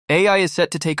AI is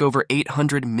set to take over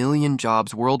 800 million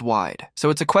jobs worldwide, so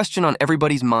it's a question on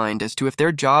everybody's mind as to if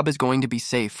their job is going to be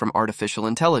safe from artificial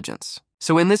intelligence.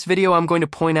 So in this video, I'm going to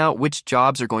point out which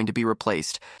jobs are going to be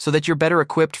replaced so that you're better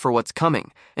equipped for what's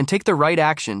coming and take the right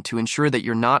action to ensure that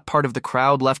you're not part of the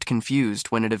crowd left confused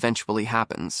when it eventually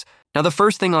happens. Now, the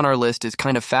first thing on our list is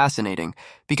kind of fascinating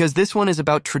because this one is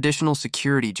about traditional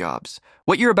security jobs.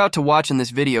 What you're about to watch in this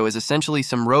video is essentially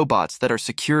some robots that are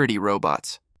security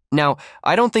robots. Now,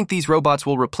 I don't think these robots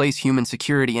will replace human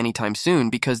security anytime soon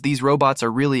because these robots are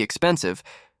really expensive.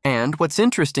 And what's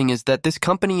interesting is that this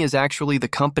company is actually the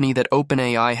company that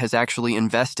OpenAI has actually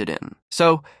invested in.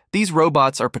 So, these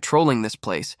robots are patrolling this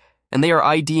place, and they are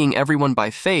IDing everyone by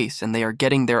face, and they are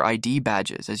getting their ID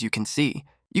badges, as you can see.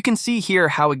 You can see here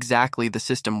how exactly the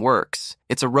system works.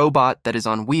 It's a robot that is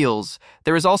on wheels.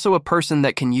 There is also a person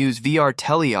that can use VR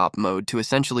teleop mode to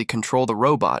essentially control the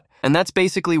robot. And that's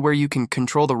basically where you can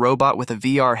control the robot with a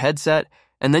VR headset,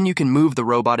 and then you can move the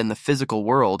robot in the physical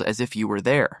world as if you were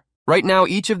there. Right now,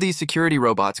 each of these security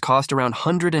robots cost around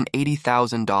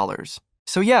 $180,000.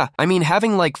 So yeah, I mean,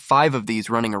 having like 5 of these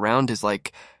running around is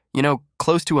like,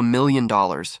 close to $1 million.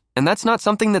 And that's not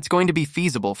something that's going to be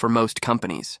feasible for most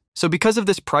companies. So because of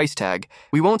this price tag,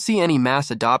 we won't see any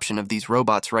mass adoption of these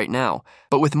robots right now.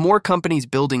 But with more companies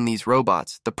building these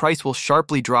robots, the price will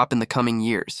sharply drop in the coming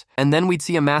years. And then we'd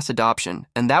see a mass adoption,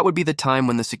 and that would be the time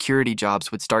when the security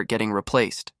jobs would start getting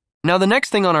replaced. Now, the next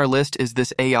thing on our list is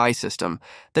this AI system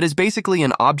that is basically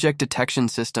an object detection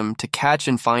system to catch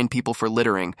and find people for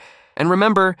littering. And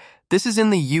remember, this is in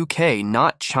the UK,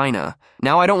 not China.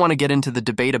 Now, I don't want to get into the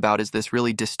debate about is this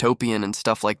really dystopian and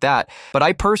stuff like that, but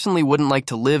I personally wouldn't like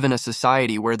to live in a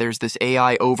society where there's this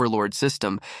AI overlord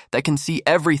system that can see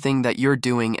everything that you're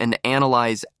doing and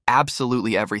analyze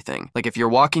absolutely everything. Like if you're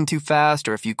walking too fast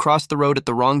or if you cross the road at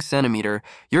the wrong centimeter,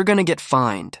 you're going to get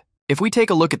fined. If we take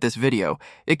a look at this video,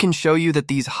 it can show you that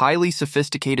these highly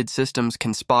sophisticated systems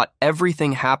can spot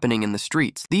everything happening in the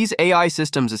streets. These AI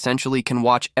systems essentially can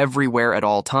watch everywhere at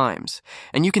all times.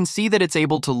 And you can see that it's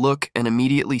able to look and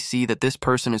immediately see that this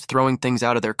person is throwing things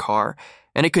out of their car,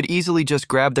 and it could easily just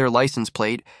grab their license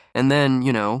plate and then,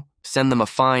 send them a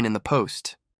fine in the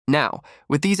post. Now,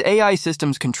 with these AI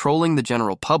systems controlling the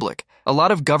general public, a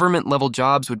lot of government-level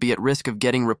jobs would be at risk of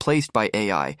getting replaced by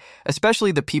AI,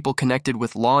 especially the people connected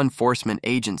with law enforcement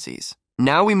agencies.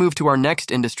 Now we move to our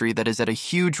next industry that is at a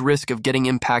huge risk of getting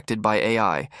impacted by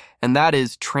AI, and that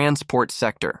is transport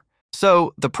sector.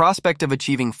 So, the prospect of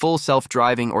achieving full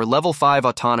self-driving or level 5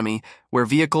 autonomy, where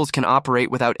vehicles can operate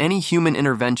without any human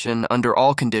intervention under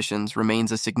all conditions,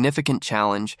 remains a significant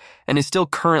challenge and is still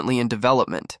currently in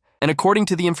development. And according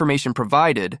to the information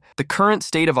provided, the current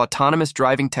state of autonomous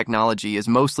driving technology is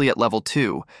mostly at level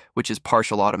 2, which is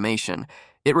partial automation.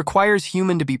 It requires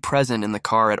human to be present in the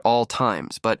car at all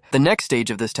times, but the next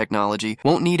stage of this technology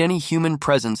won't need any human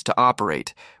presence to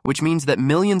operate, which means that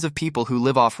millions of people who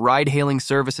live off ride-hailing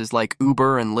services like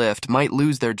Uber and Lyft might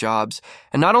lose their jobs.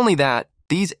 And not only that,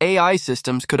 these AI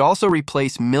systems could also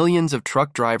replace millions of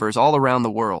truck drivers all around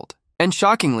the world. And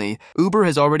shockingly, Uber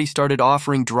has already started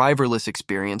offering driverless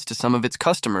experience to some of its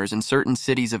customers in certain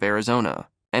cities of Arizona.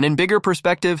 And in bigger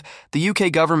perspective, the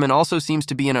UK government also seems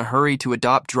to be in a hurry to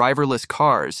adopt driverless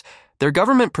cars. Their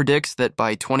government predicts that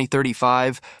by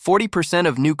 2035, 40%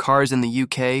 of new cars in the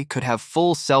UK could have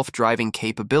full self-driving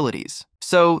capabilities.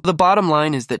 So the bottom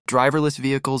line is that driverless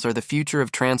vehicles are the future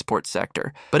of transport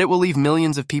sector, but it will leave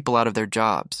millions of people out of their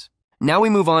jobs. Now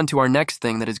we move on to our next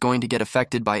thing that is going to get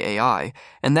affected by AI,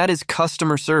 and that is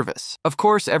customer service. Of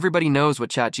course, everybody knows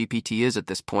what ChatGPT is at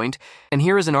this point, and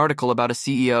here is an article about a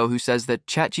CEO who says that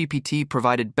ChatGPT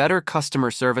provided better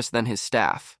customer service than his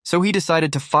staff. So he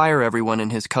decided to fire everyone in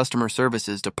his customer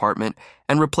services department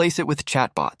and replace it with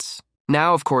chatbots.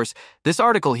 Now, of course, this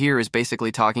article here is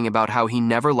basically talking about how he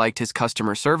never liked his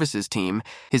customer services team.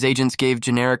 His agents gave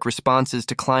generic responses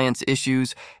to clients'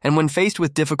 issues, and when faced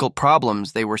with difficult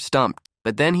problems, they were stumped.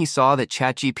 But then he saw that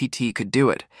ChatGPT could do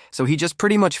it, so he just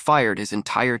pretty much fired his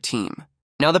entire team.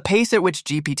 Now, the pace at which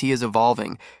GPT is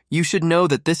evolving, you should know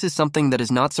that this is something that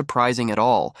is not surprising at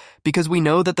all, because we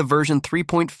know that the version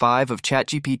 3.5 of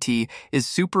ChatGPT is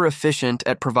super efficient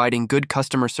at providing good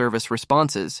customer service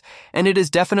responses, and it is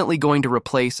definitely going to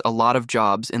replace a lot of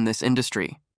jobs in this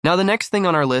industry. Now, the next thing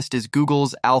on our list is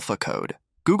Google's AlphaCode.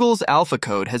 Google's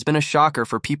AlphaCode has been a shocker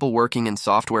for people working in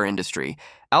software industry.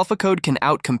 AlphaCode can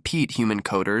outcompete human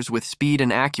coders with speed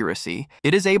and accuracy.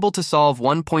 It is able to solve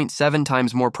 1.7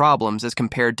 times more problems as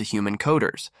compared to human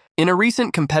coders. In a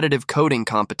recent competitive coding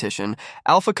competition,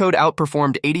 AlphaCode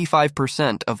outperformed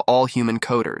 85% of all human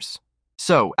coders.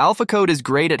 So, AlphaCode is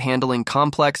great at handling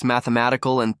complex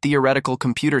mathematical and theoretical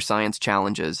computer science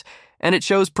challenges, and it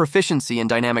shows proficiency in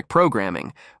dynamic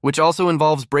programming, which also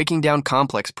involves breaking down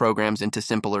complex programs into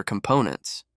simpler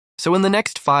components. So in the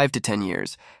next 5 to 10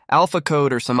 years,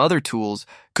 AlphaCode or some other tools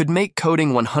could make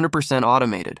coding 100%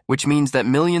 automated, which means that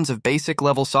millions of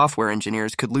basic-level software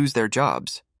engineers could lose their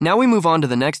jobs. Now we move on to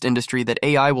the next industry that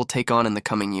AI will take on in the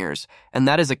coming years, and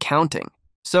that is accounting.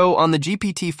 So on the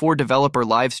GPT-4 developer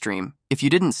livestream, if you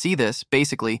didn't see this,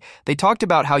 basically, they talked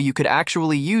about how you could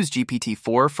actually use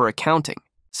GPT-4 for accounting.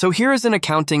 So here is an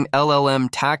accounting LLM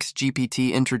Tax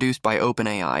GPT introduced by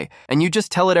OpenAI, and you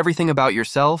just tell it everything about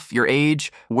yourself, your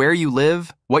age, where you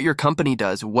live, what your company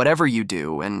does, whatever you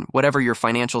do, and whatever your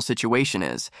financial situation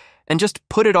is, and just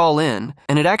put it all in,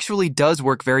 and it actually does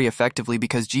work very effectively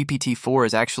because GPT-4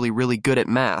 is actually really good at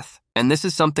math. And this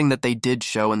is something that they did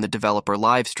show in the developer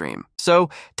livestream. So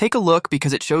take a look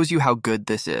because it shows you how good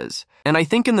this is. And I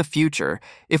think in the future,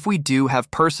 if we do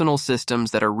have personal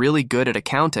systems that are really good at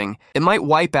accounting, it might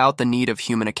wipe out the need of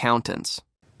human accountants.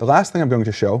 The last thing I'm going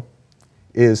to show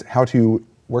is how to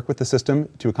work with the system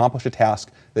to accomplish a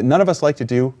task that none of us like to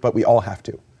do, but we all have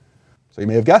to. So you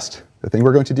may have guessed, the thing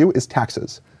we're going to do is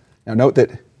taxes. Now note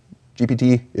that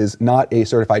GPT is not a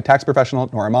certified tax professional,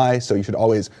 nor am I, so you should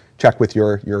always check with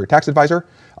your tax advisor.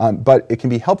 But it can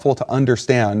be helpful to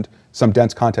understand some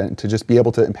dense content, to just be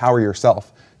able to empower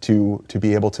yourself to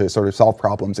be able to sort of solve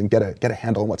problems and get a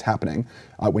handle on what's happening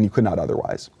when you could not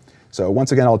otherwise. So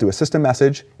once again, I'll do a system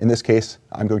message. In this case,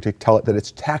 I'm going to tell it that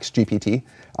it's tax GPT,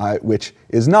 which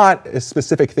is not a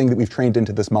specific thing that we've trained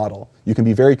into this model. You can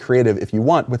be very creative if you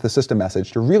want with the system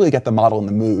message to really get the model in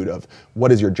the mood of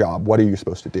what is your job, what are you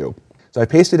supposed to do. So I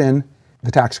pasted in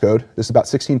the tax code. This is about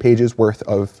 16 pages worth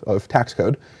of tax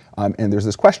code. And there's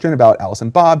this question about Alice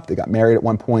and Bob. They got married at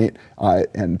one point,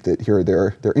 and that here are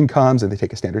their incomes, and they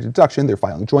take a standard deduction. They're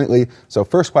filing jointly. So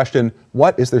first question,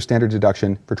 what is their standard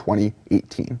deduction for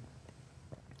 2018?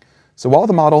 So while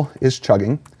the model is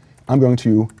chugging, I'm going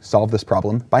to solve this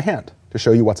problem by hand to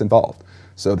show you what's involved.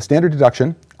 So the standard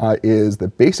deduction is the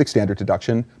basic standard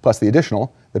deduction plus the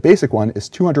additional. The basic one is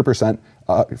 200%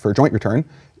 for a joint return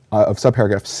of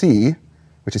subparagraph C,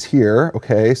 which is here.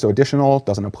 Okay, so additional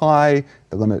doesn't apply.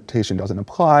 The limitation doesn't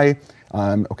apply.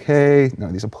 Okay, none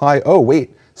of these apply. Oh,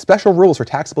 wait, special rules for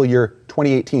taxable year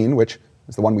 2018, which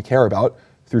is the one we care about,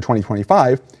 through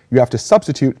 2025, you have to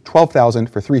substitute 12,000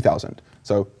 for 3,000.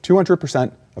 So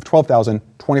 200% of 12,000,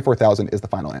 24,000 is the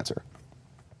final answer.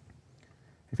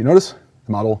 If you notice,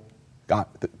 the model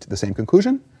got to the same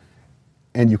conclusion,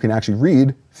 and you can actually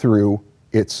read through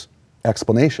its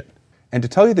explanation. And to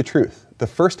tell you the truth, the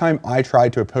first time I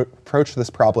tried to approach this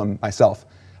problem myself,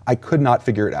 I could not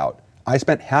figure it out. I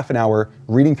spent half an hour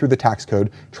reading through the tax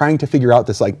code, trying to figure out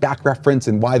this back reference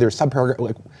and why there's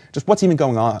subparagraph, just what's even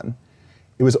going on.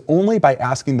 It was only by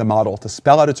asking the model to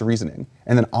spell out its reasoning,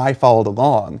 and then I followed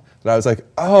along, that I was like,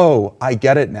 oh, I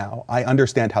get it now. I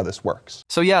understand how this works.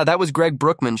 So yeah, that was Greg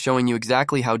Brookman showing you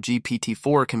exactly how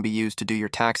GPT-4 can be used to do your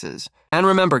taxes. And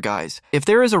remember guys, if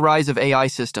there is a rise of AI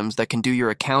systems that can do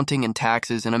your accounting and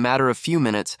taxes in a matter of few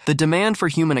minutes, the demand for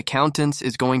human accountants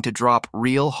is going to drop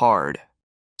real hard.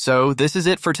 So this is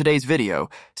it for today's video.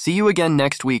 See you again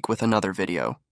next week with another video.